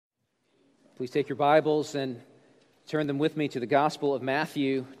Please take your Bibles and turn them with me to the Gospel of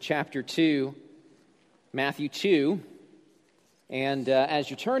Matthew, chapter 2. Matthew 2. And as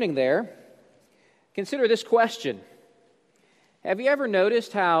you're turning there, consider this question. Have you ever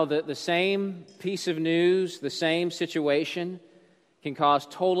noticed how the same piece of news, the same situation, can cause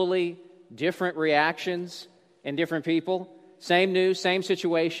totally different reactions in different people? Same news, same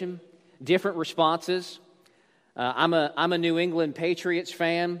situation, different responses. I'm a New England Patriots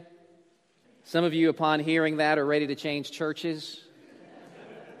fan. Some of you, upon hearing that, are ready to change churches.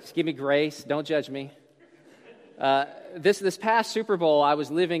 Just give me grace. Don't judge me. This past Super Bowl, I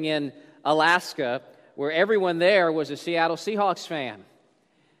was living in Alaska, where everyone there was a Seattle Seahawks fan.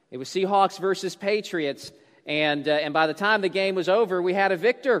 It was Seahawks versus Patriots, and by the time the game was over, we had a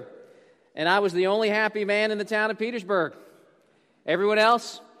victor, and I was the only happy man in the town of Petersburg. Everyone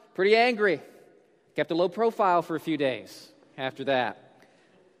else, pretty angry. Kept a low profile for a few days after that.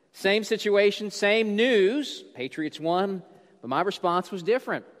 Same situation, same news. Patriots won, but my response was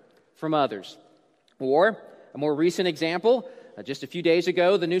different from others. Or, a more recent example, just a few days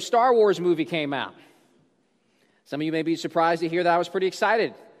ago, the new Star Wars movie came out. Some of you may be surprised to hear that I was pretty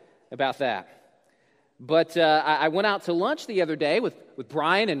excited about that. But I went out to lunch the other day with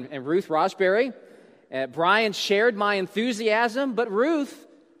Brian and Ruth Rosberry. Brian shared my enthusiasm, but Ruth,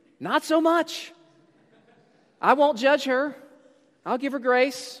 not so much. I won't judge her. I'll give her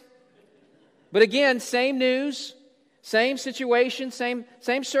grace. But again, same news, same situation, same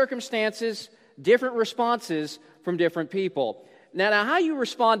circumstances, different responses from different people. Now, how you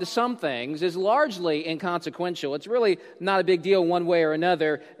respond to some things is largely inconsequential. It's really not a big deal one way or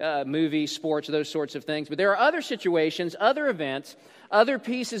another, movies, sports, those sorts of things. But there are other situations, other events, other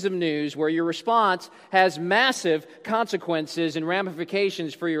pieces of news where your response has massive consequences and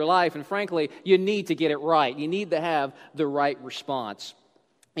ramifications for your life. And frankly, you need to get it right. You need to have the right response.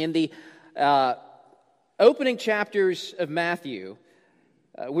 In the opening chapters of Matthew,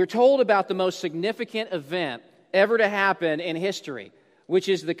 we're told about the most significant event ever to happen in history, which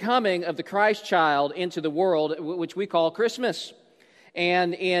is the coming of the Christ child into the world, which we call Christmas.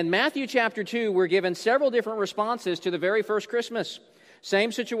 And in Matthew chapter 2, we're given several different responses to the very first Christmas.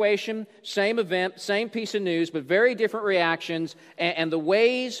 Same situation, same event, same piece of news, but very different reactions. And the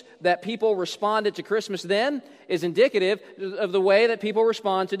ways that people responded to Christmas then is indicative of the way that people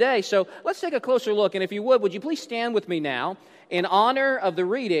respond today. So let's take a closer look. And if you would you please stand with me now in honor of the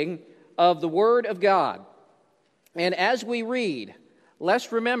reading of the Word of God. And as we read,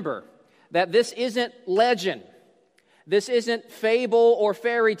 let's remember that this isn't legend. This isn't fable or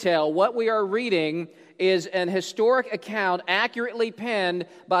fairy tale. What we are reading is an historic account accurately penned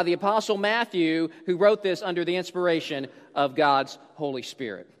by the Apostle Matthew, who wrote this under the inspiration of God's Holy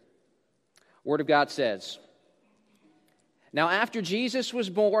Spirit. Word of God says, "Now after Jesus was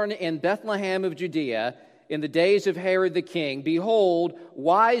born in Bethlehem of Judea, in the days of Herod the king, behold,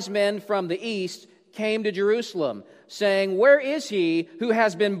 wise men from the east came to Jerusalem, saying, 'Where is he who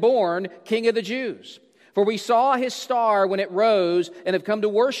has been born King of the Jews? For we saw his star when it rose and have come to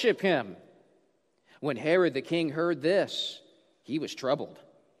worship him.' When Herod the king heard this, he was troubled,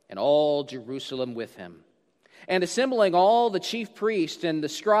 and all Jerusalem with him. And assembling all the chief priests and the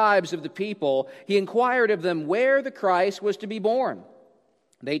scribes of the people, he inquired of them where the Christ was to be born.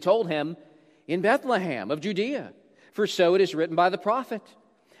 They told him, 'In Bethlehem of Judea, for so it is written by the prophet.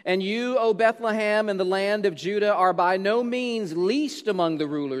 And you, O Bethlehem, in the land of Judah, are by no means least among the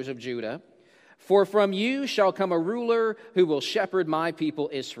rulers of Judah, for from you shall come a ruler who will shepherd my people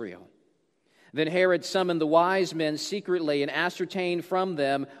Israel.' Then Herod summoned the wise men secretly and ascertained from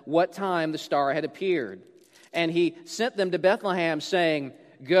them what time the star had appeared. And he sent them to Bethlehem, saying,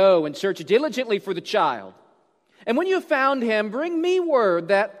 'Go and search diligently for the child. And when you have found him, bring me word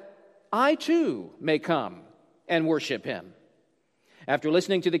that I too may come and worship him.' After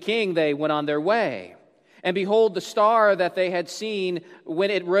listening to the king, they went on their way. And behold, the star that they had seen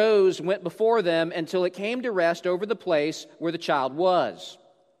when it rose went before them until it came to rest over the place where the child was.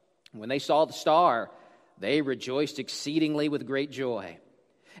 When they saw the star, they rejoiced exceedingly with great joy.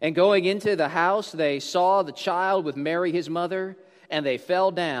 And going into the house, they saw the child with Mary his mother, and they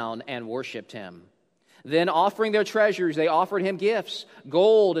fell down and worshipped him. Then offering their treasures, they offered him gifts,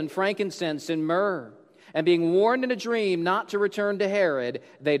 gold and frankincense and myrrh. And being warned in a dream not to return to Herod,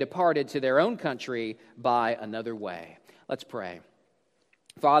 they departed to their own country by another way." Let's pray.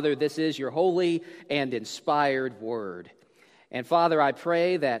 Father, this is your holy and inspired word. And Father, I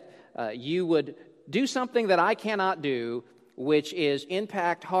pray that you would do something that I cannot do, which is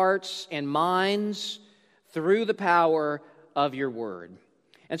impact hearts and minds through the power of your word.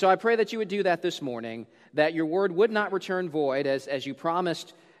 And so I pray that you would do that this morning, that your word would not return void, as you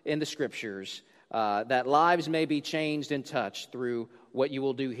promised in the Scriptures, that lives may be changed and touched through what you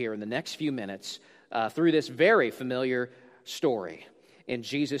will do here in the next few minutes through this very familiar story. In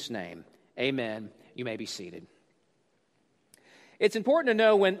Jesus' name, amen. You may be seated. It's important to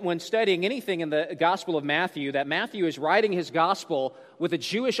know when studying anything in the Gospel of Matthew that Matthew is writing his Gospel with a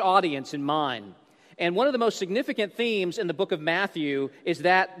Jewish audience in mind. And one of the most significant themes in the book of Matthew is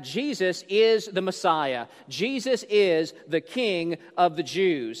that Jesus is the Messiah. Jesus is the King of the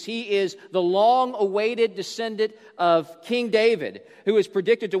Jews. He is the long-awaited descendant of King David, who is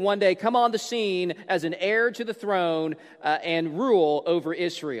predicted to one day come on the scene as an heir to the throne and rule over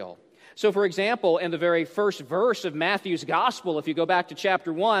Israel. So, for example, in the very first verse of Matthew's Gospel, if you go back to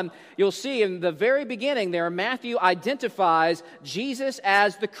chapter 1, you'll see in the very beginning there, Matthew identifies Jesus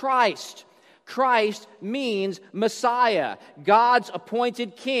as the Christ. Christ means Messiah, God's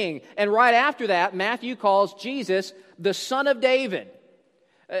appointed king. And right after that, Matthew calls Jesus the Son of David.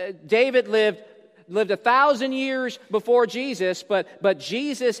 David lived 1,000 years before Jesus, but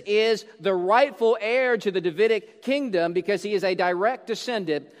Jesus is the rightful heir to the Davidic kingdom because he is a direct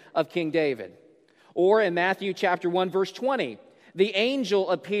descendant of King David. Or in Matthew chapter 1, verse 20, the angel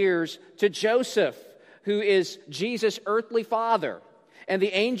appears to Joseph, who is Jesus' earthly father. And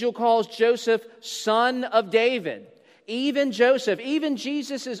the angel calls Joseph son of David. Even Joseph, even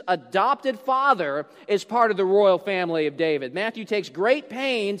Jesus' adopted father, is part of the royal family of David. Matthew takes great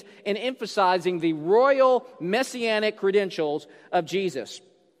pains in emphasizing the royal messianic credentials of Jesus.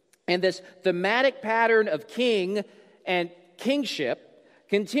 And this thematic pattern of king and kingship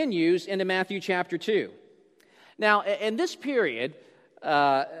continues into Matthew chapter 2. Now, in this period,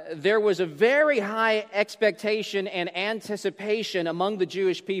 there was a very high expectation and anticipation among the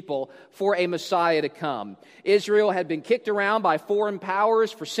Jewish people for a Messiah to come. Israel had been kicked around by foreign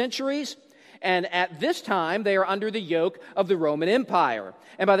powers for centuries, and at this time they are under the yoke of the Roman Empire.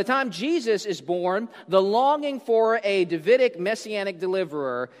 And by the time Jesus is born, the longing for a Davidic messianic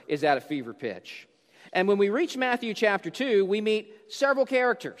deliverer is at a fever pitch. And when we reach Matthew chapter 2, we meet several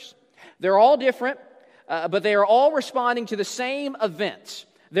characters. They're all different. But they are all responding to the same event.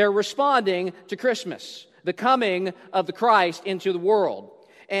 They're responding to Christmas, the coming of the Christ into the world.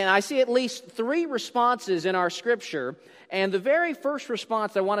 And I see at least 3 responses in our Scripture. And the very first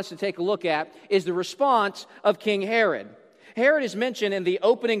response I want us to take a look at is the response of King Herod. Herod is mentioned in the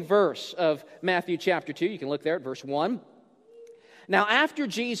opening verse of Matthew chapter 2. You can look there at verse 1. Now, after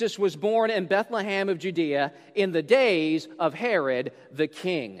Jesus was born in Bethlehem of Judea in the days of Herod the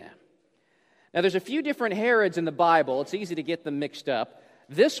king. Now, there's a few different Herods in the Bible. It's easy to get them mixed up.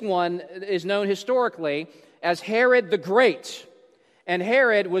 This one is known historically as Herod the Great. And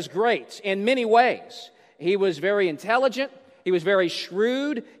Herod was great in many ways. He was very intelligent. He was very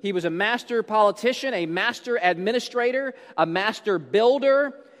shrewd. He was a master politician, a master administrator, a master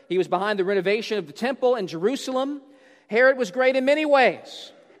builder. He was behind the renovation of the temple in Jerusalem. Herod was great in many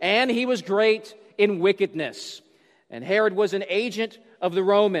ways. And he was great in wickedness. And Herod was an agent of the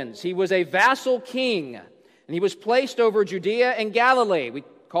Romans. He was a vassal king, and he was placed over Judea and Galilee. We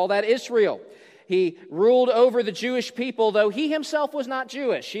call that Israel. He ruled over the Jewish people, though he himself was not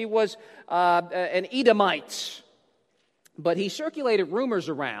Jewish. He was an Edomite. But he circulated rumors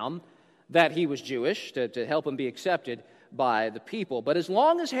around that he was Jewish to help him be accepted by the people. But as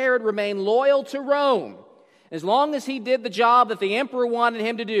long as Herod remained loyal to Rome, as long as he did the job that the emperor wanted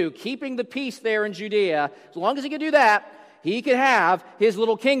him to do, keeping the peace there in Judea, as long as he could do that, he could have his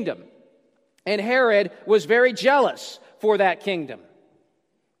little kingdom. And Herod was very jealous for that kingdom,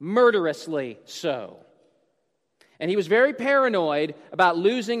 murderously so. And he was very paranoid about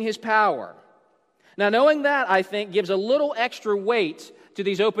losing his power. Now, knowing that, I think, gives a little extra weight to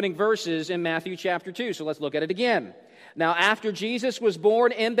these opening verses in Matthew chapter 2. So let's look at it again. Now, after Jesus was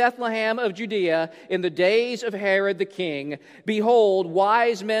born in Bethlehem of Judea in the days of Herod the king, behold,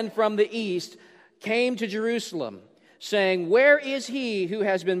 wise men from the east came to Jerusalem, saying, "Where is he who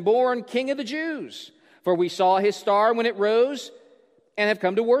has been born King of the Jews? For we saw his star when it rose and have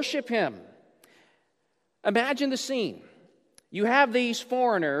come to worship him." Imagine the scene. You have these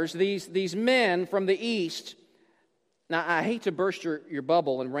foreigners, these men from the east. Now, I hate to burst your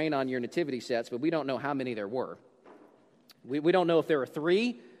bubble and rain on your nativity sets, but we don't know how many there were. We don't know if there were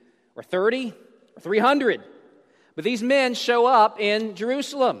 3 or 30 or 300. But these men show up in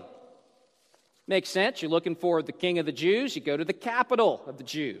Jerusalem. Makes sense. You're looking for the King of the Jews. You go to the capital of the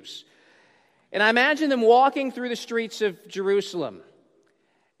Jews. And I imagine them walking through the streets of Jerusalem.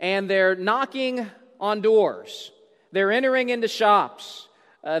 And they're knocking on doors. They're entering into shops.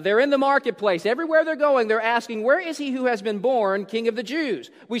 They're in the marketplace. Everywhere they're going, they're asking, where is he who has been born King of the Jews?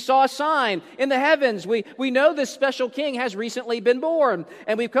 We saw a sign in the heavens. We know this special king has recently been born,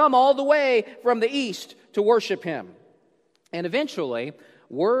 and we've come all the way from the east to worship him. And eventually,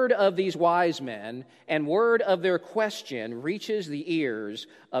 word of these wise men and word of their question reaches the ears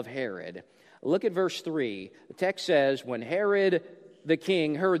of Herod. Look at verse 3. The text says, when Herod the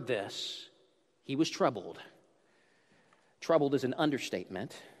king heard this, he was troubled. Troubled is an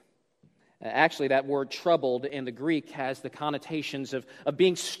understatement. Actually, that word troubled in the Greek has the connotations of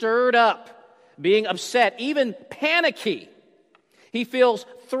being stirred up, being upset, even panicky. He feels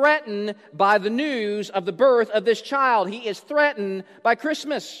threatened by the news of the birth of this child. He is threatened by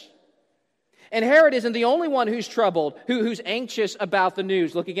Christmas. And Herod isn't the only one who's troubled, who's anxious about the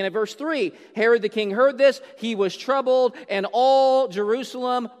news. Look again at verse 3. Herod the king heard this. He was troubled, and all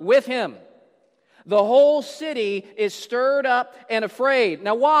Jerusalem with him. The whole city is stirred up and afraid.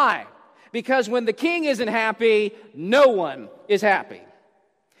 Now why? Because when the king isn't happy, no one is happy.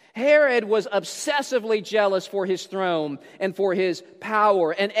 Herod was obsessively jealous for his throne and for his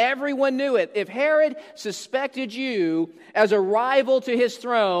power, and everyone knew it. If Herod suspected you as a rival to his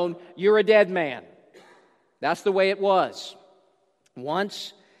throne, you're a dead man. That's the way it was.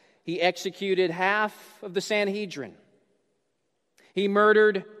 Once, he executed half of the Sanhedrin. He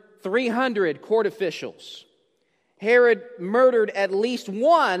murdered 300 court officials. Herod murdered at least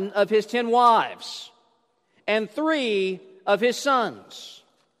one of his 10 wives and 3 of his sons.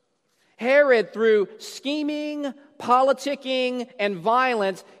 Herod, through scheming, politicking, and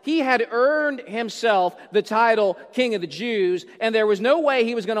violence, he had earned himself the title King of the Jews, and there was no way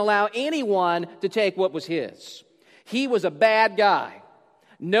he was going to allow anyone to take what was his. He was a bad guy.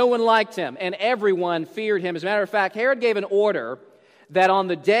 No one liked him, and everyone feared him. As a matter of fact, Herod gave an order that on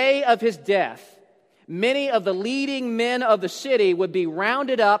the day of his death, many of the leading men of the city would be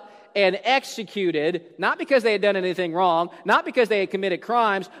rounded up and executed, not because they had done anything wrong, not because they had committed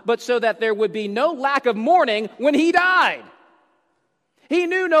crimes, but so that there would be no lack of mourning when he died. He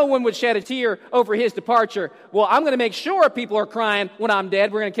knew no one would shed a tear over his departure. Well, I'm going to make sure people are crying when I'm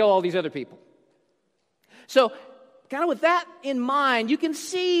dead. We're going to kill all these other people. So, kind of with that in mind, you can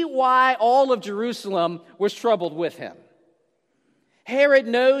see why all of Jerusalem was troubled with him. Herod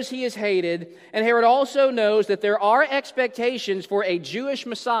knows he is hated, and Herod also knows that there are expectations for a Jewish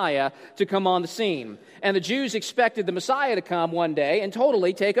Messiah to come on the scene. And the Jews expected the Messiah to come one day and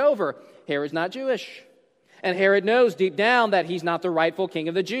totally take over. Herod's not Jewish. And Herod knows deep down that he's not the rightful king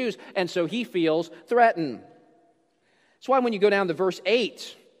of the Jews, and so he feels threatened. That's why when you go down to verse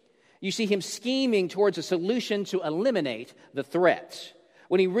 8, you see him scheming towards a solution to eliminate the threat.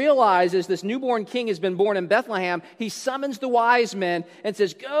 When he realizes this newborn king has been born in Bethlehem, he summons the wise men and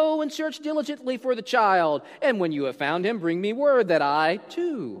says, "Go and search diligently for the child, and when you have found him, bring me word that I,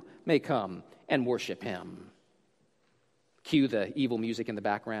 too, may come and worship him." Cue the evil music in the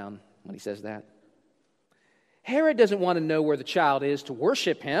background when he says that. Herod doesn't want to know where the child is to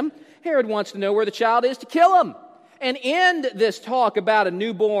worship him. Herod wants to know where the child is to kill him and end this talk about a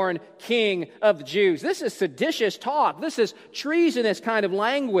newborn king of the Jews. This is seditious talk. This is treasonous kind of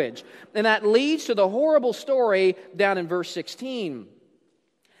language. And that leads to the horrible story down in verse 16.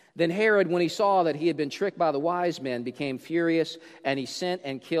 Then Herod, when he saw that he had been tricked by the wise men, became furious, and he sent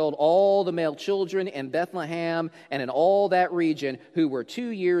and killed all the male children in Bethlehem and in all that region who were 2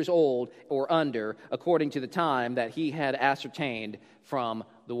 years old or under, according to the time that he had ascertained from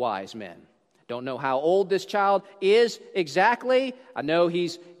the wise men. Don't know how old this child is exactly. I know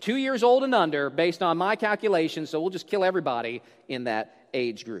he's 2 years old and under based on my calculations, so we'll just kill everybody in that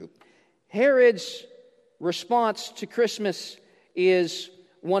age group. Herod's response to Christmas is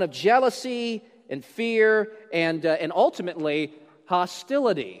one of jealousy and fear and ultimately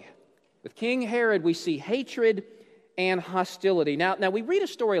hostility. With King Herod, we see hatred and hostility. Now we read a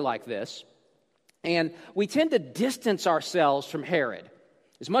story like this, and we tend to distance ourselves from Herod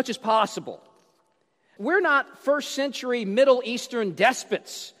as much as possible. We're not first century Middle Eastern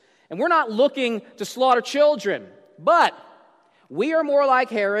despots, and we're not looking to slaughter children, but we are more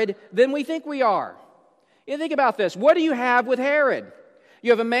like Herod than we think we are. You think about this. What do you have with Herod? You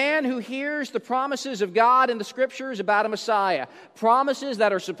have a man who hears the promises of God in the Scriptures about a Messiah, promises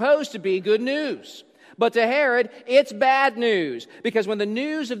that are supposed to be good news. But to Herod, it's bad news, because when the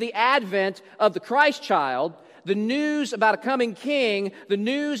news of the advent of the Christ child, the news about a coming king, the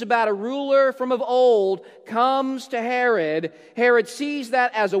news about a ruler from of old comes to Herod, Herod sees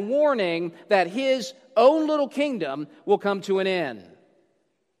that as a warning that his own little kingdom will come to an end.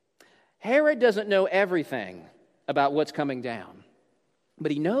 Herod doesn't know everything about what's coming down,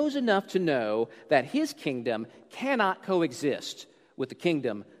 but he knows enough to know that his kingdom cannot coexist with the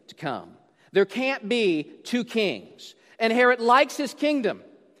kingdom to come. There can't be two kings. And Herod likes his kingdom.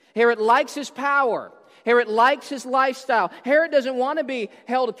 Herod likes his power. Herod likes his lifestyle. Herod doesn't want to be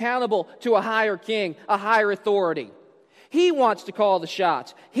held accountable to a higher king, a higher authority. He wants to call the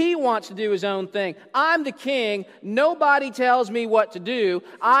shots. He wants to do his own thing. I'm the king. Nobody tells me what to do.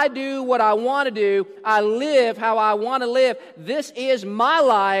 I do what I want to do. I live how I want to live. This is my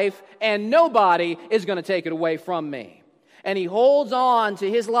life, and nobody is going to take it away from me. And he holds on to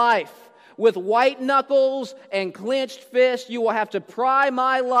his life. With white knuckles and clenched fists, you will have to pry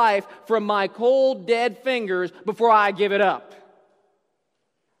my life from my cold, dead fingers before I give it up.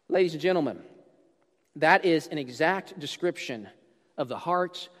 Ladies and gentlemen, that is an exact description of the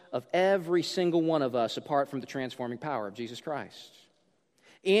heart of every single one of us apart from the transforming power of Jesus Christ.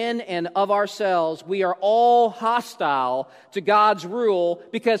 In and of ourselves, we are all hostile to God's rule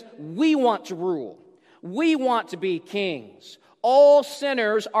because we want to rule. We want to be kings. All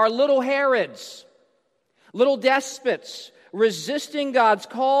sinners are little Herods, little despots, resisting God's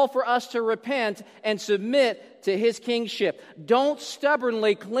call for us to repent and submit to His kingship. Don't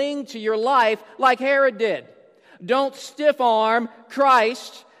stubbornly cling to your life like Herod did. Don't stiff-arm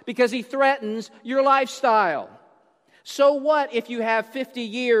Christ because He threatens your lifestyle. So what if you have 50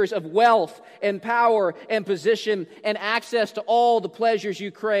 years of wealth and power and position and access to all the pleasures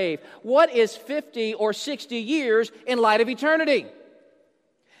you crave? What is 50 or 60 years in light of eternity?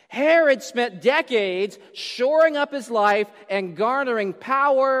 Herod spent decades shoring up his life and garnering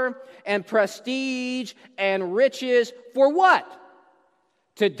power and prestige and riches for what?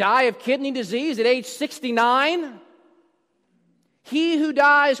 To die of kidney disease at age 69? He who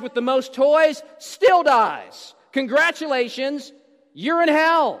dies with the most toys still dies. Congratulations, you're in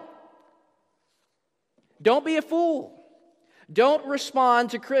hell. Don't be a fool. Don't respond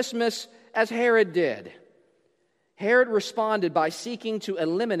to Christmas as Herod did. Herod responded by seeking to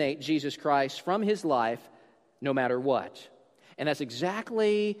eliminate Jesus Christ from his life no matter what. And that's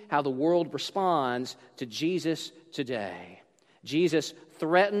exactly how the world responds to Jesus today. Jesus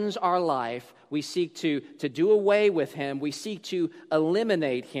threatens our life. We seek to do away with Him. We seek to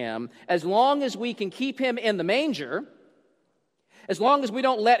eliminate Him. As long as we can keep Him in the manger, as long as we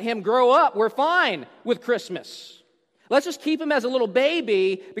don't let Him grow up, we're fine with Christmas. Let's just keep Him as a little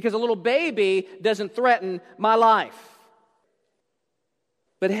baby because a little baby doesn't threaten my life.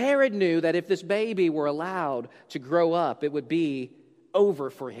 But Herod knew that if this baby were allowed to grow up, it would be over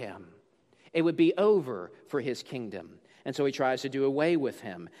for him. It would be over for his kingdom. And so he tries to do away with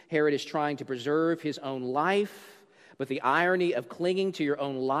him. Herod is trying to preserve his own life, but the irony of clinging to your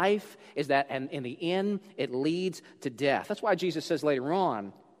own life is that in the end, it leads to death. That's why Jesus says later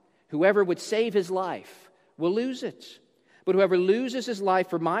on, whoever would save his life will lose it. But whoever loses his life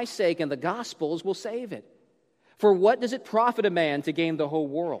for my sake and the gospel's will save it. For what does it profit a man to gain the whole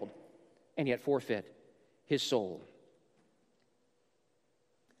world and yet forfeit his soul?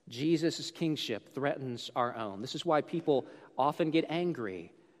 Jesus' kingship threatens our own. This is why people often get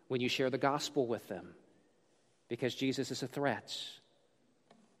angry when you share the gospel with them, because Jesus is a threat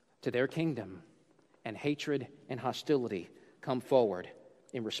to their kingdom, and hatred and hostility come forward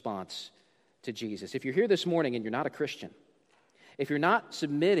in response to Jesus. If you're here this morning and you're not a Christian, if you're not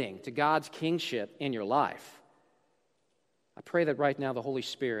submitting to God's kingship in your life, I pray that right now the Holy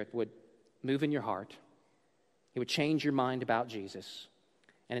Spirit would move in your heart. He would change your mind about Jesus.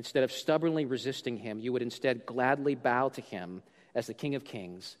 And instead of stubbornly resisting Him, you would instead gladly bow to Him as the King of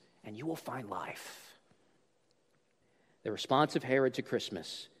Kings, and you will find life. The response of Herod to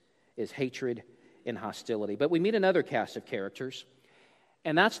Christmas is hatred and hostility. But we meet another cast of characters,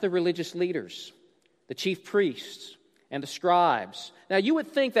 and that's the religious leaders, the chief priests, and the scribes. Now, you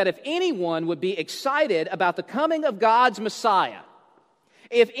would think that if anyone would be excited about the coming of God's Messiah,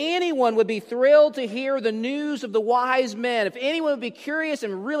 if anyone would be thrilled to hear the news of the wise men, if anyone would be curious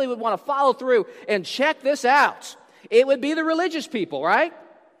and really would want to follow through and check this out, it would be the religious people, right?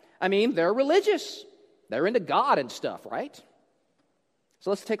 I mean, they're religious. They're into God and stuff, right? So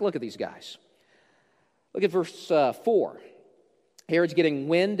let's take a look at these guys. Look at verse 4. Herod's getting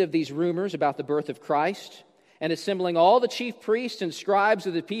wind of these rumors about the birth of Christ, and assembling all the chief priests and scribes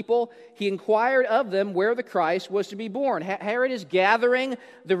of the people, he inquired of them where the Christ was to be born. Herod is gathering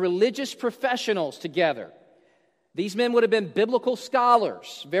the religious professionals together. These men would have been biblical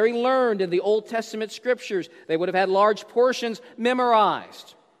scholars, very learned in the Old Testament scriptures. They would have had large portions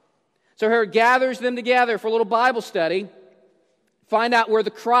memorized. So Herod gathers them together for a little Bible study, find out where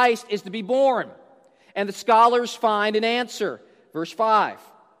the Christ is to be born. And the scholars find an answer. Verse 5.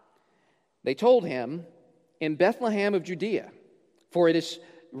 They told him, in Bethlehem of Judea, for it is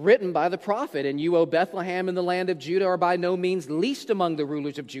written by the prophet, "And you, O Bethlehem, in the land of Judah, are by no means least among the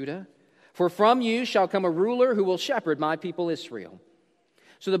rulers of Judah. For from you shall come a ruler who will shepherd my people Israel."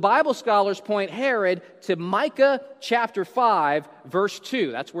 So the Bible scholars point Herod to Micah chapter 5, verse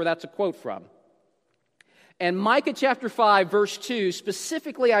 2. That's where that's a quote from. And Micah chapter 5, verse 2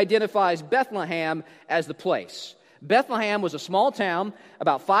 specifically identifies Bethlehem as the place. Bethlehem was a small town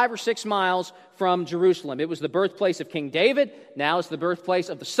about 5 or 6 miles from Jerusalem. It was the birthplace of King David. Now it's the birthplace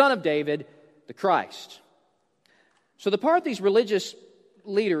of the son of David, the Christ. So the part these religious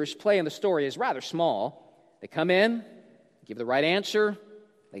leaders play in the story is rather small. They come in, give the right answer,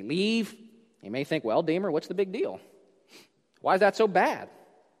 they leave. You may think, well, Deemer, what's the big deal? Why is that so bad?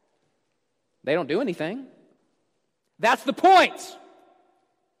 They don't do anything. That's the point.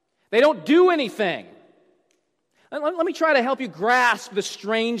 They don't do anything. Let me try to help you grasp the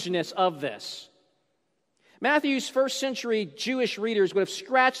strangeness of this. Matthew's first century Jewish readers would have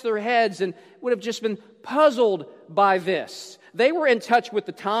scratched their heads and would have just been puzzled by this. They were in touch with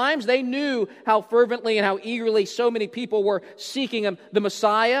the times. They knew how fervently and how eagerly so many people were seeking the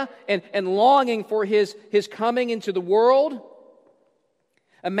Messiah and longing for his coming into the world.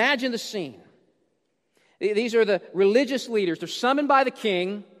 Imagine the scene. These are the religious leaders. They're summoned by the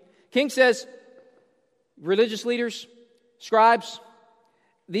king. King says, religious leaders, scribes,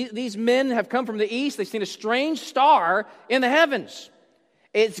 these men have come from the east. They've seen a strange star in the heavens.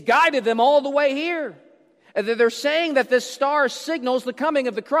 It's guided them all the way here. They're saying that this star signals the coming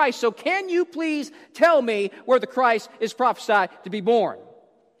of the Christ. So can you please tell me where the Christ is prophesied to be born?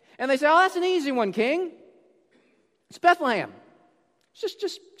 And they say, oh, that's an easy one, King. It's Bethlehem. It's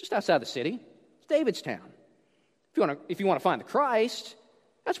just outside the city. It's David's town. If you want to find the Christ,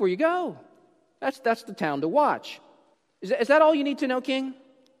 that's where you go. That's the town to watch. Is that all you need to know, King?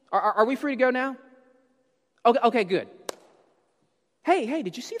 Are we free to go now? Okay, good. Hey,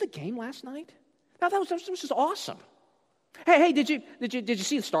 did you see the game last night? That was just awesome. Hey, did you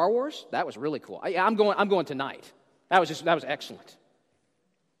see the Star Wars? That was really cool. I'm going tonight. That was excellent.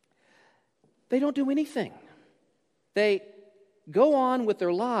 They don't do anything. They go on with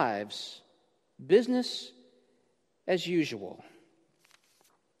their lives, business as usual.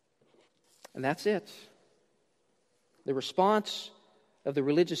 And that's it. The response of the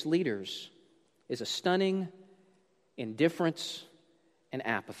religious leaders is a stunning indifference and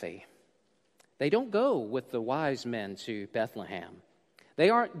apathy. They don't go with the wise men to Bethlehem. They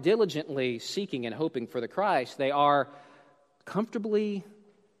aren't diligently seeking and hoping for the Christ. They are comfortably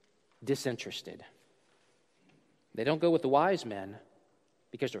disinterested. They don't go with the wise men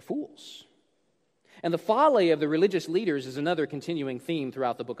because they're fools. And the folly of the religious leaders is another continuing theme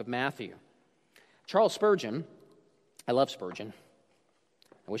throughout the book of Matthew. Charles Spurgeon, I love Spurgeon.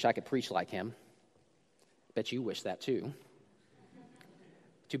 I wish I could preach like him. Bet you wish that too.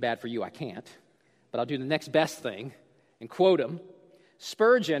 Too bad for you, I can't. But I'll do the next best thing and quote him.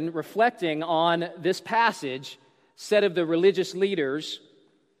 Spurgeon, reflecting on this passage, said of the religious leaders,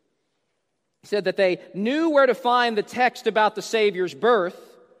 he said that they knew where to find the text about the Savior's birth,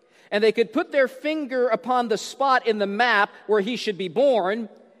 and they could put their finger upon the spot in the map where he should be born,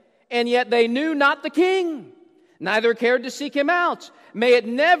 and yet they knew not the king, neither cared to seek him out. May it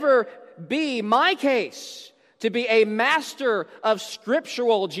never be my case to be a master of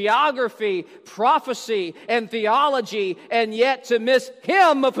scriptural geography, prophecy, and theology, and yet to miss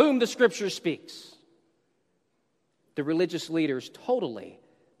him of whom the Scripture speaks. The religious leaders totally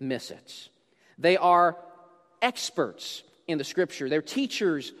miss it. They are experts in the Scripture. They're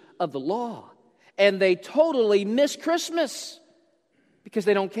teachers of the law. And they totally miss Christmas because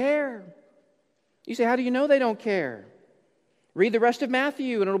they don't care. You say, how do you know they don't care? Read the rest of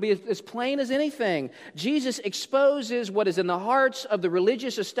Matthew and it'll be as plain as anything. Jesus exposes what is in the hearts of the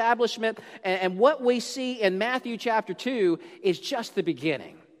religious establishment, and what we see in Matthew chapter 2 is just the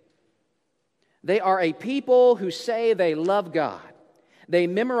beginning. They are a people who say they love God. They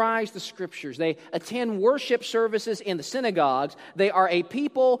memorize the Scriptures. They attend worship services in the synagogues. They are a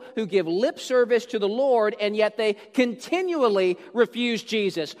people who give lip service to the Lord, and yet they continually refuse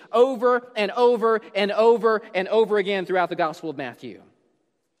Jesus over and over and over and over again throughout the Gospel of Matthew.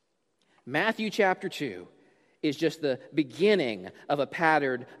 Matthew chapter 2 is just the beginning of a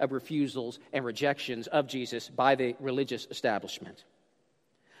pattern of refusals and rejections of Jesus by the religious establishment.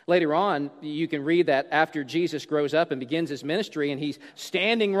 Later on, you can read that after Jesus grows up and begins his ministry, and he's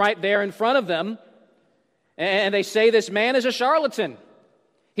standing right there in front of them, and they say this man is a charlatan.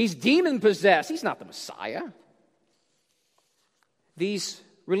 He's demon-possessed. He's not the Messiah. These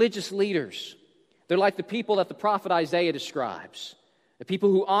religious leaders, they're like the people that the prophet Isaiah describes. The people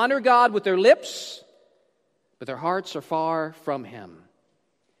who honor God with their lips, but their hearts are far from him.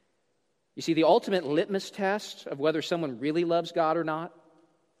 You see, the ultimate litmus test of whether someone really loves God or not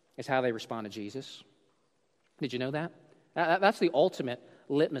is how they respond to Jesus. Did you know that? That's the ultimate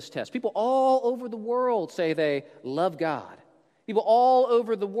litmus test. People all over the world say they love God. People all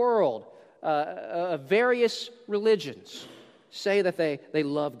over the world, various religions, say that they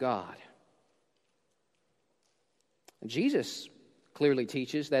love God. And Jesus clearly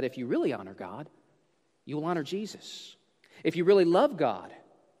teaches that if you really honor God, you will honor Jesus. If you really love God,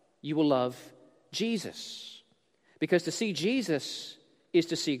 you will love Jesus. Because to see Jesus is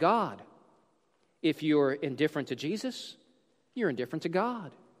to see God. If you're indifferent to Jesus, you're indifferent to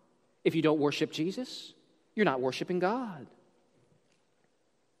God. If you don't worship Jesus, you're not worshiping God.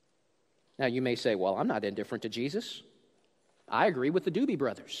 Now you may say, well, I'm not indifferent to Jesus. I agree with the Doobie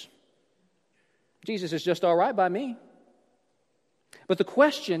Brothers. Jesus is just all right by me. But the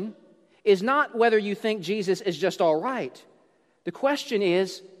question is not whether you think Jesus is just all right. The question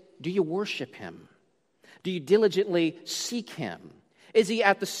is, do you worship him? Do you diligently seek him? Is he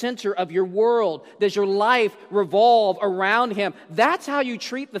at the center of your world? Does your life revolve around him? That's how you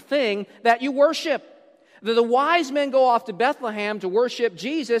treat the thing that you worship. The wise men go off to Bethlehem to worship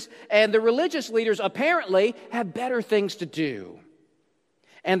Jesus, and the religious leaders apparently have better things to do.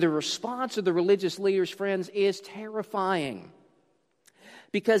 And the response of the religious leaders, friends, is terrifying.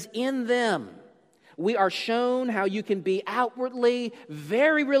 Because in them, we are shown how you can be outwardly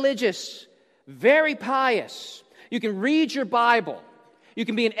very religious, very pious. You can read your Bible. You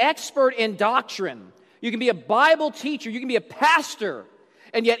can be an expert in doctrine. You can be a Bible teacher. You can be a pastor.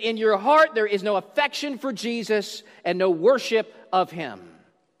 And yet in your heart, there is no affection for Jesus and no worship of him.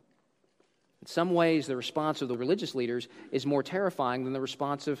 In some ways, the response of the religious leaders is more terrifying than the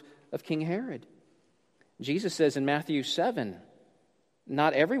response of King Herod. Jesus says in Matthew 7,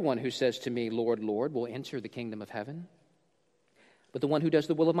 "Not everyone who says to me, 'Lord, Lord,' will enter the kingdom of heaven, but the one who does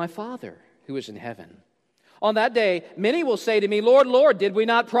the will of my Father who is in heaven. On that day, many will say to me, 'Lord, Lord, did we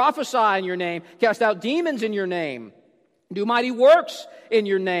not prophesy in your name, cast out demons in your name, do mighty works in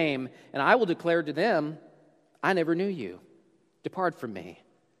your name?' And I will declare to them, 'I never knew you. Depart from me,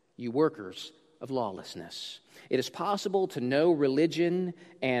 you workers of lawlessness.'" It is possible to know religion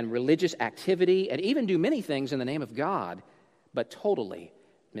and religious activity and even do many things in the name of God, but totally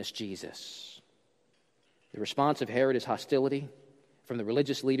miss Jesus. The response of Herod is hostility. From the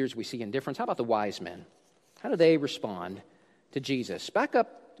religious leaders, we see indifference. How about the wise men? How do they respond to Jesus?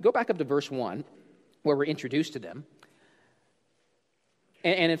 Go back up to verse 1, where we're introduced to them.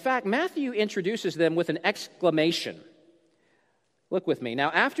 And in fact, Matthew introduces them with an exclamation. Look with me. Now,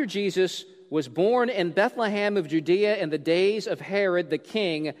 after Jesus was born in Bethlehem of Judea in the days of Herod the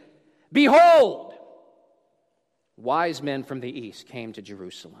king, behold, wise men from the east came to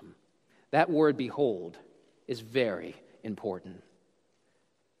Jerusalem. That word, behold, is very important.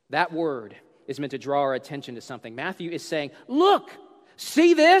 That word is meant to draw our attention to something. Matthew is saying, look,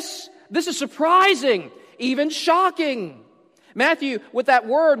 see this? This is surprising, even shocking. Matthew, with that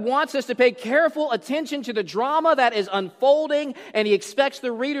word, wants us to pay careful attention to the drama that is unfolding, and he expects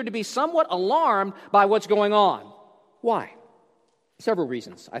the reader to be somewhat alarmed by what's going on. Why? Several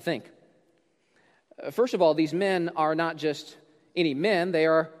reasons, I think. First of all, these men are not just any men, they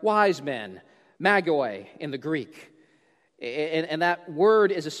are wise men, magoi in the Greek. And that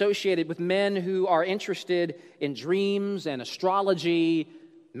word is associated with men who are interested in dreams and astrology,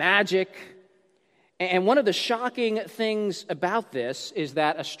 magic. And one of the shocking things about this is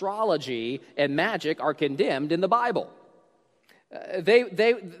that astrology and magic are condemned in the Bible.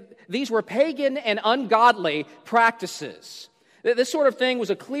 These were pagan and ungodly practices. This sort of thing was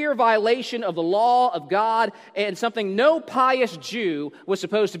a clear violation of the law of God and something no pious Jew was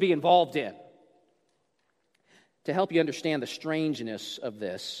supposed to be involved in. To help you understand the strangeness of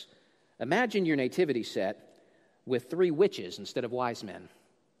this, imagine your nativity set with 3 witches instead of wise men.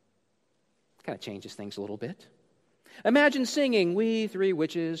 Kind of changes things a little bit. Imagine singing, "We 3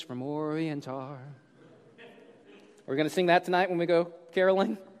 witches from Orient are." We're going to sing that tonight when we go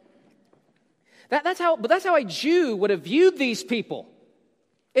caroling. That's how a Jew would have viewed these people.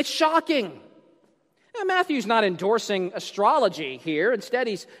 It's shocking. Now, Matthew's not endorsing astrology here. Instead,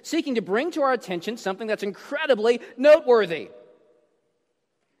 he's seeking to bring to our attention something that's incredibly noteworthy.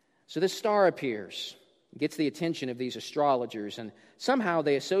 So this star appears, gets the attention of these astrologers, and somehow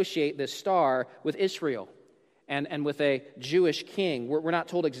they associate this star with Israel and with a Jewish king. We're not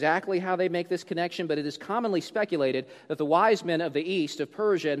told exactly how they make this connection, but it is commonly speculated that the wise men of the east, of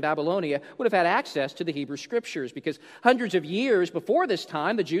Persia and Babylonia, would have had access to the Hebrew Scriptures, because hundreds of years before this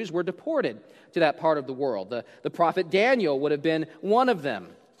time, the Jews were deported to that part of the world. The prophet Daniel would have been one of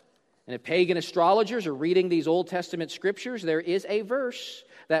them. And if pagan astrologers are reading these Old Testament scriptures, there is a verse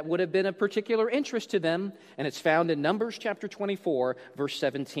that would have been of particular interest to them, and it's found in Numbers chapter 24, verse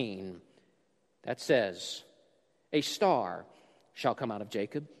 17. That says, "A star shall come out of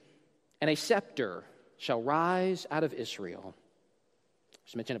Jacob, and a scepter shall rise out of Israel."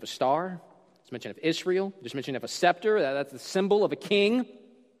 There's mention of a star. There's mention of Israel. There's mention of a scepter. That's the symbol of a king.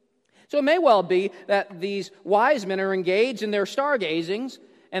 So it may well be that these wise men are engaged in their stargazings,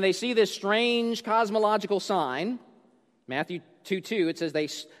 and they see this strange cosmological sign. Matthew 2:2, it says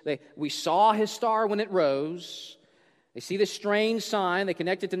we saw his star when it rose. They see this strange sign. They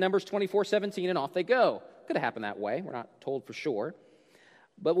connect it to Numbers 24:17, and off they go. Could have happened that way. We're not told for sure.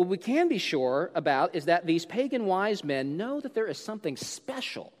 But what we can be sure about is that these pagan wise men know that there is something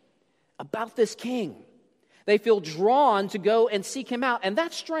special about this king. They feel drawn to go and seek him out, and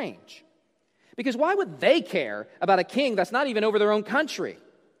that's strange. Because why would they care about a king that's not even over their own country?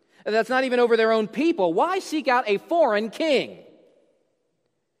 That's not even over their own people? Why seek out a foreign king?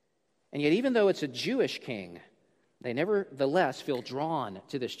 And yet, even though it's a Jewish king, they nevertheless feel drawn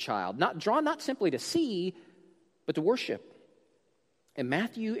to this child. Not simply to see, but to worship. And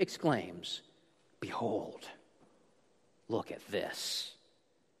Matthew exclaims, "Behold, look at this."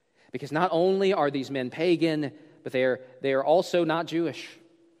 Because not only are these men pagan, but they are also not Jewish.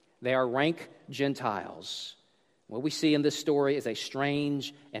 They are rank Gentiles. What we see in this story is a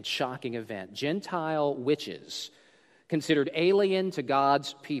strange and shocking event. Gentile witches, considered alien to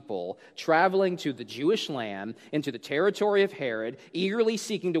God's people, traveling to the Jewish land, into the territory of Herod, eagerly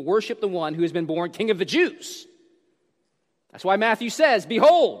seeking to worship the one who has been born King of the Jews. That's why Matthew says,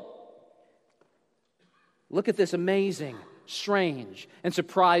 "Behold." Look at this amazing, strange, and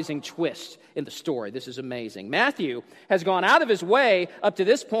surprising twist in the story. This is amazing. Matthew has gone out of his way up to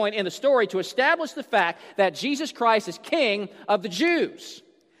this point in the story to establish the fact that Jesus Christ is King of the Jews,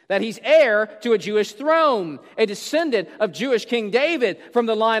 that he's heir to a Jewish throne, a descendant of Jewish King David from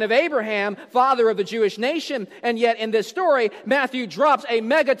the line of Abraham, father of the Jewish nation. And yet in this story, Matthew drops a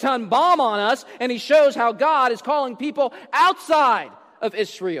megaton bomb on us, and he shows how God is calling people outside of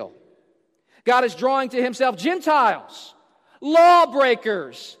Israel. God is drawing to himself Gentiles,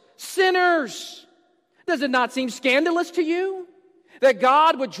 lawbreakers, sinners. Does it not seem scandalous to you that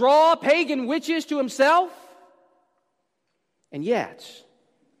God would draw pagan witches to himself? And yet,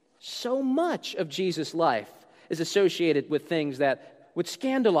 so much of Jesus' life is associated with things that would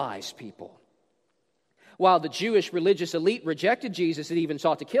scandalize people. While the Jewish religious elite rejected Jesus and even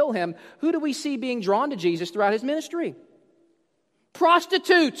sought to kill him, who do we see being drawn to Jesus throughout his ministry?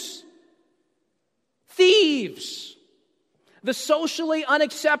 Prostitutes, thieves, the socially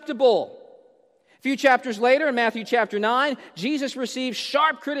unacceptable. A few chapters later, in Matthew chapter 9, Jesus receives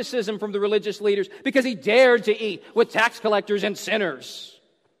sharp criticism from the religious leaders because he dared to eat with tax collectors and sinners.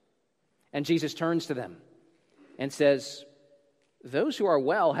 And Jesus turns to them and says, "Those who are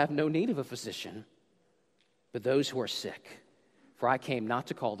well have no need of a physician, but those who are sick. For I came not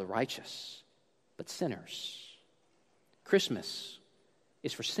to call the righteous, but sinners." Christmas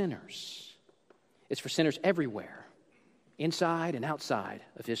is for sinners. It's for sinners everywhere, inside and outside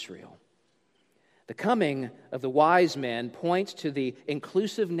of Israel. The coming of the wise men points to the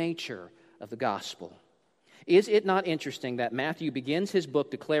inclusive nature of the gospel. Is it not interesting that Matthew begins his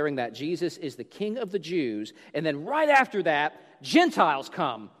book declaring that Jesus is the King of the Jews, and then right after that, Gentiles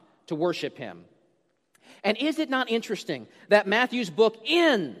come to worship him? And is it not interesting that Matthew's book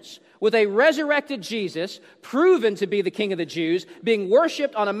ends with a resurrected Jesus, proven to be the King of the Jews, being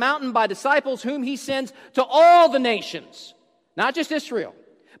worshipped on a mountain by disciples whom he sends to all the nations, not just Israel,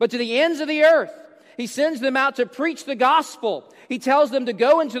 but to the ends of the earth? He sends them out to preach the gospel. He tells them to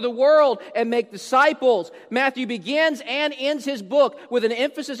go into the world and make disciples. Matthew begins and ends his book with an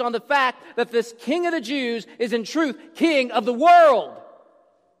emphasis on the fact that this King of the Jews is in truth King of the world.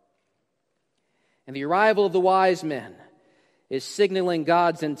 And the arrival of the wise men is signaling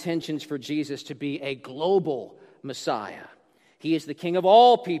God's intentions for Jesus to be a global Messiah. He is the King of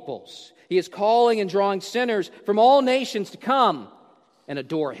all peoples. He is calling and drawing sinners from all nations to come and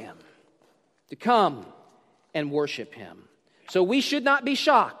adore him, to come and worship him. So we should not be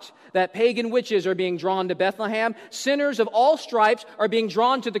shocked that pagan witches are being drawn to Bethlehem. Sinners of all stripes are being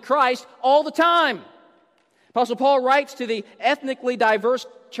drawn to the Christ all the time. Apostle Paul writes to the ethnically diverse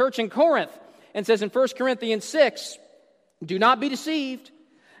church in Corinth and says in 1 Corinthians 6, "Do not be deceived.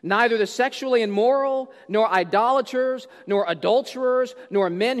 Neither the sexually immoral, nor idolaters, nor adulterers, nor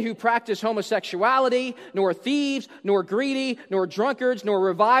men who practice homosexuality, nor thieves, nor greedy, nor drunkards, nor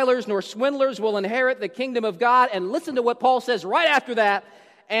revilers, nor swindlers will inherit the kingdom of God." And listen to what Paul says right after that.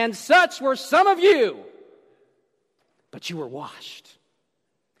 "And such were some of you, but you were washed.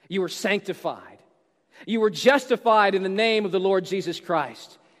 You were sanctified. You were justified in the name of the Lord Jesus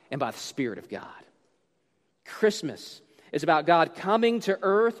Christ and by the Spirit of God. Christmas is about God coming to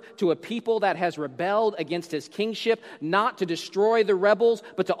earth to a people that has rebelled against his kingship, not to destroy the rebels,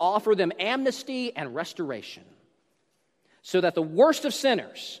 but to offer them amnesty and restoration, so that the worst of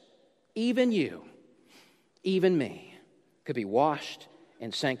sinners, even you, even me, could be washed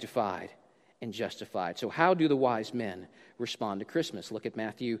and sanctified and justified. So how do the wise men respond to Christmas? Look at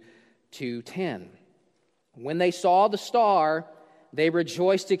Matthew 2:10. When they saw the star, they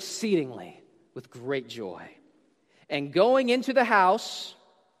rejoiced exceedingly with great joy. And going into the house,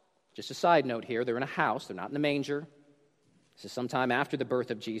 just a side note here, they're in a house, they're not in the manger. This is sometime after the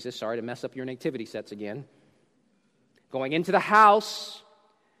birth of Jesus. Sorry to mess up your nativity sets again. Going into the house,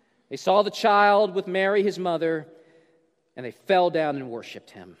 they saw the child with Mary, his mother, and they fell down and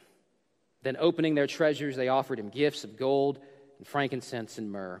worshiped him. Then opening their treasures, they offered him gifts of gold and frankincense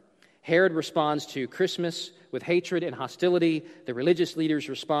and myrrh. Herod responds to Christmas with hatred and hostility. The religious leaders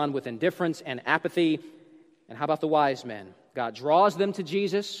respond with indifference and apathy. And how about the wise men? God draws them to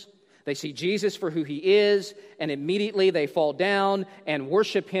Jesus. They see Jesus for who he is, and immediately they fall down and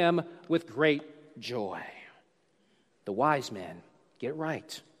worship him with great joy. The wise men get it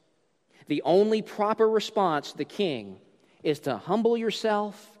right. The only proper response to the king is to humble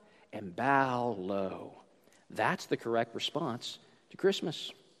yourself and bow low. That's the correct response to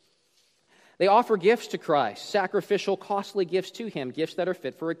Christmas. They offer gifts to Christ, sacrificial, costly gifts to him, gifts that are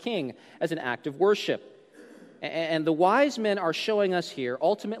fit for a king as an act of worship. And the wise men are showing us here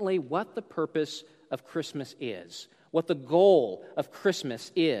ultimately what the purpose of Christmas is, what the goal of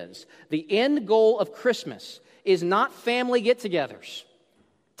Christmas is. The end goal of Christmas is not family get-togethers,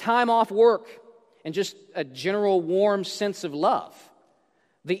 time off work, and just a general warm sense of love.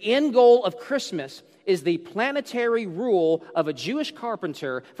 The end goal of Christmas is the planetary rule of a Jewish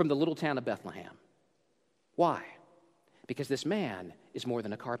carpenter from the little town of Bethlehem. Why? Because this man is more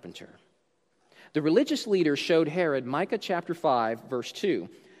than a carpenter. The religious leaders showed Herod Micah chapter 5, verse 2,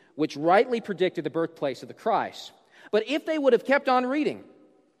 which rightly predicted the birthplace of the Christ. But if they would have kept on reading,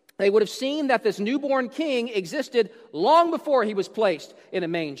 they would have seen that this newborn king existed long before he was placed in a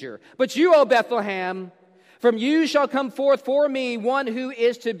manger. But you, O Bethlehem, from you shall come forth for me one who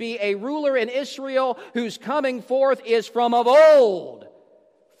is to be a ruler in Israel, whose coming forth is from of old,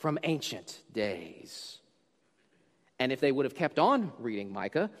 from ancient days. And if they would have kept on reading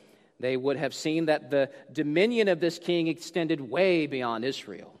Micah, they would have seen that the dominion of this king extended way beyond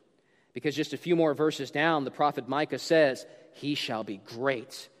Israel. Because just a few more verses down, the prophet Micah says, he shall be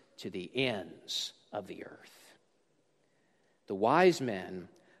great to the ends of the earth. The wise men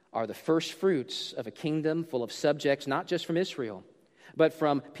are the first fruits of a kingdom full of subjects, not just from Israel, but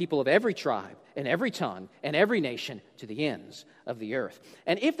from people of every tribe and every tongue and every nation to the ends of the earth.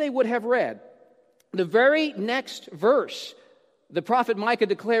 And if they would have read the very next verse, the prophet Micah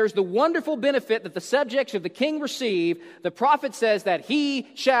declares the wonderful benefit that the subjects of the king receive. The prophet says that he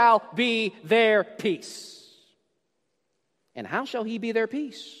shall be their peace. And how shall he be their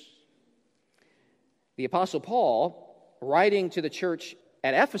peace? The Apostle Paul, writing to the church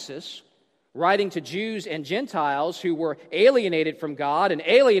at Ephesus, writing to Jews and Gentiles who were alienated from God and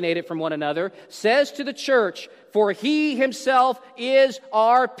alienated from one another, says to the church, for he himself is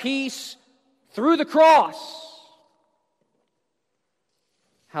our peace through the cross.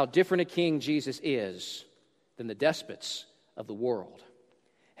 How different a king Jesus is than the despots of the world.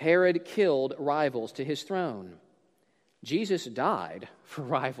 Herod killed rivals to his throne. Jesus died for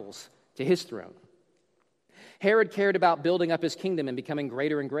rivals to his throne. Herod cared about building up his kingdom and becoming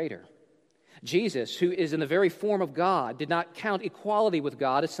greater and greater. Jesus, who is in the very form of God, did not count equality with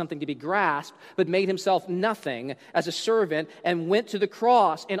God as something to be grasped, but made himself nothing as a servant and went to the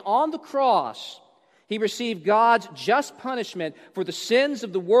cross. And on the cross, he received God's just punishment for the sins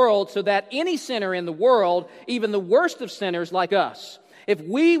of the world so that any sinner in the world, even the worst of sinners like us, if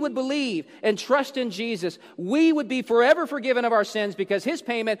we would believe and trust in Jesus, we would be forever forgiven of our sins because his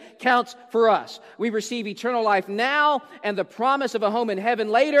payment counts for us. We receive eternal life now and the promise of a home in heaven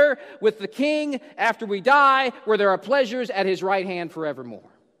later with the King after we die, where there are pleasures at his right hand forevermore.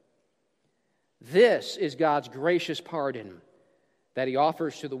 This is God's gracious pardon that he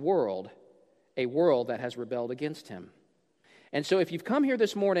offers to the world, a world that has rebelled against him. And so if you've come here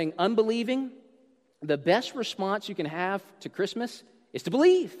this morning unbelieving, the best response you can have to Christmas is to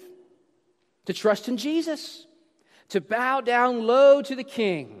believe, to trust in Jesus, to bow down low to the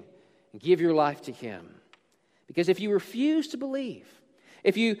King and give your life to him. Because if you refuse to believe,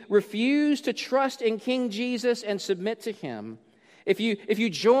 if you refuse to trust in King Jesus and submit to him, If you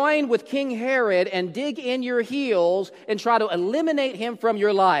join with King Herod and dig in your heels and try to eliminate him from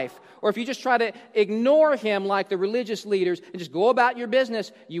your life, or if you just try to ignore him like the religious leaders and just go about your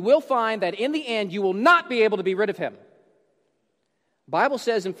business, you will find that in the end you will not be able to be rid of him. The Bible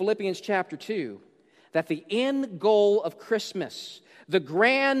says in Philippians chapter 2 that the end goal of Christmas, the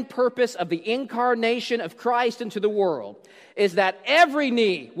grand purpose of the incarnation of Christ into the world, is that every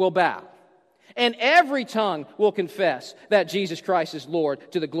knee will bow and every tongue will confess that Jesus Christ is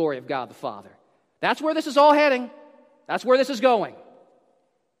Lord, to the glory of God the Father. That's where this is all heading. That's where this is going.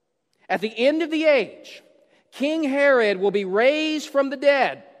 At the end of the age, King Herod will be raised from the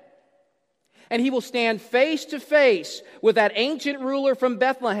dead, and he will stand face to face with that ancient ruler from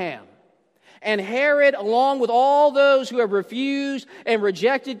Bethlehem. And Herod, along with all those who have refused and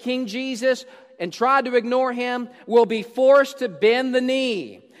rejected King Jesus and tried to ignore him, will be forced to bend the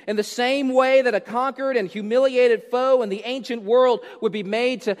knee in the same way that a conquered and humiliated foe in the ancient world would be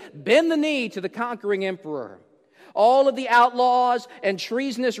made to bend the knee to the conquering emperor. All of the outlaws and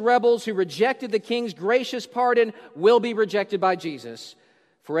treasonous rebels who rejected the king's gracious pardon will be rejected by Jesus,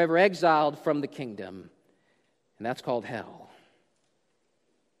 forever exiled from the kingdom. And that's called hell.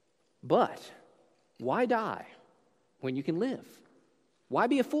 But why die when you can live? Why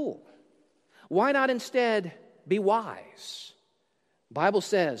be a fool? Why not instead be wise? The Bible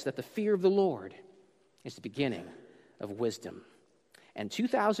says that the fear of the Lord is the beginning of wisdom. And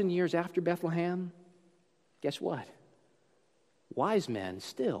 2,000 years after Bethlehem, guess what? Wise men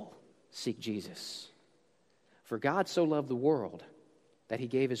still seek Jesus. For God so loved the world that he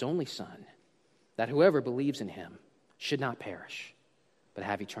gave his only Son, that whoever believes in him should not perish, but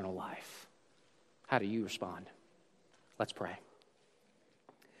have eternal life. How do you respond? Let's pray.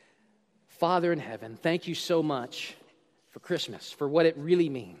 Father in heaven, thank you so much for Christmas, for what it really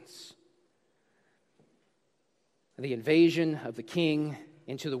means. The invasion of the King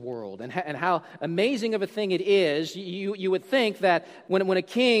into the world, and how amazing of a thing it is. You would think that when a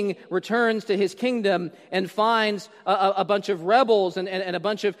king returns to his kingdom and finds a bunch of rebels and a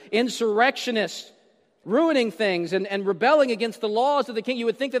bunch of insurrectionists ruining things and rebelling against the laws of the king, you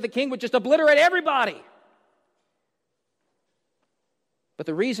would think that the king would just obliterate everybody. But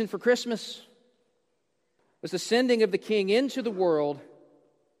the reason for Christmas was the sending of the king into the world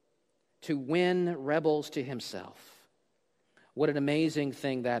to win rebels to himself. What an amazing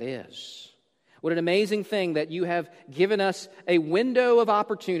thing that is. What an amazing thing that you have given us a window of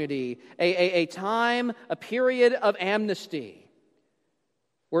opportunity, a time, a period of amnesty,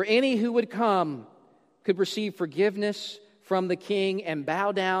 where any who would come could receive forgiveness from the king and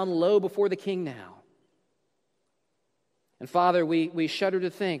bow down low before the king now. And Father, we shudder to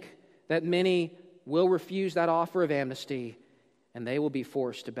think that many will refuse that offer of amnesty, and they will be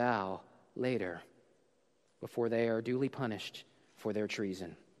forced to bow later before they are duly punished for their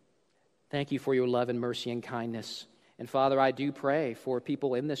treason. Thank you for your love and mercy and kindness. And Father, I do pray for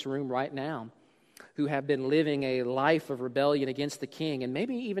people in this room right now who have been living a life of rebellion against the king, and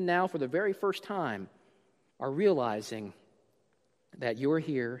maybe even now for the very first time are realizing that you're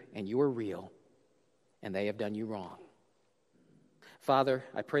here and you're real and they have done you wrong. Father,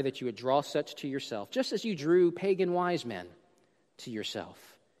 I pray that you would draw such to yourself, just as you drew pagan wise men to yourself.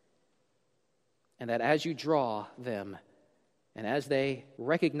 And that as you draw them, and as they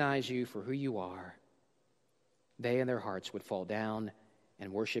recognize you for who you are, they in their hearts would fall down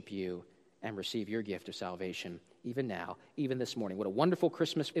and worship you and receive your gift of salvation, even now, even this morning. What a wonderful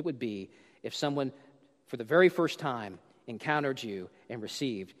Christmas it would be if someone, for the very first time, encountered you and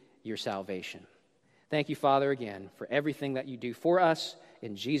received your salvation. Thank you, Father, again, for everything that you do for us.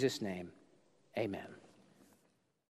 In Jesus' name, amen.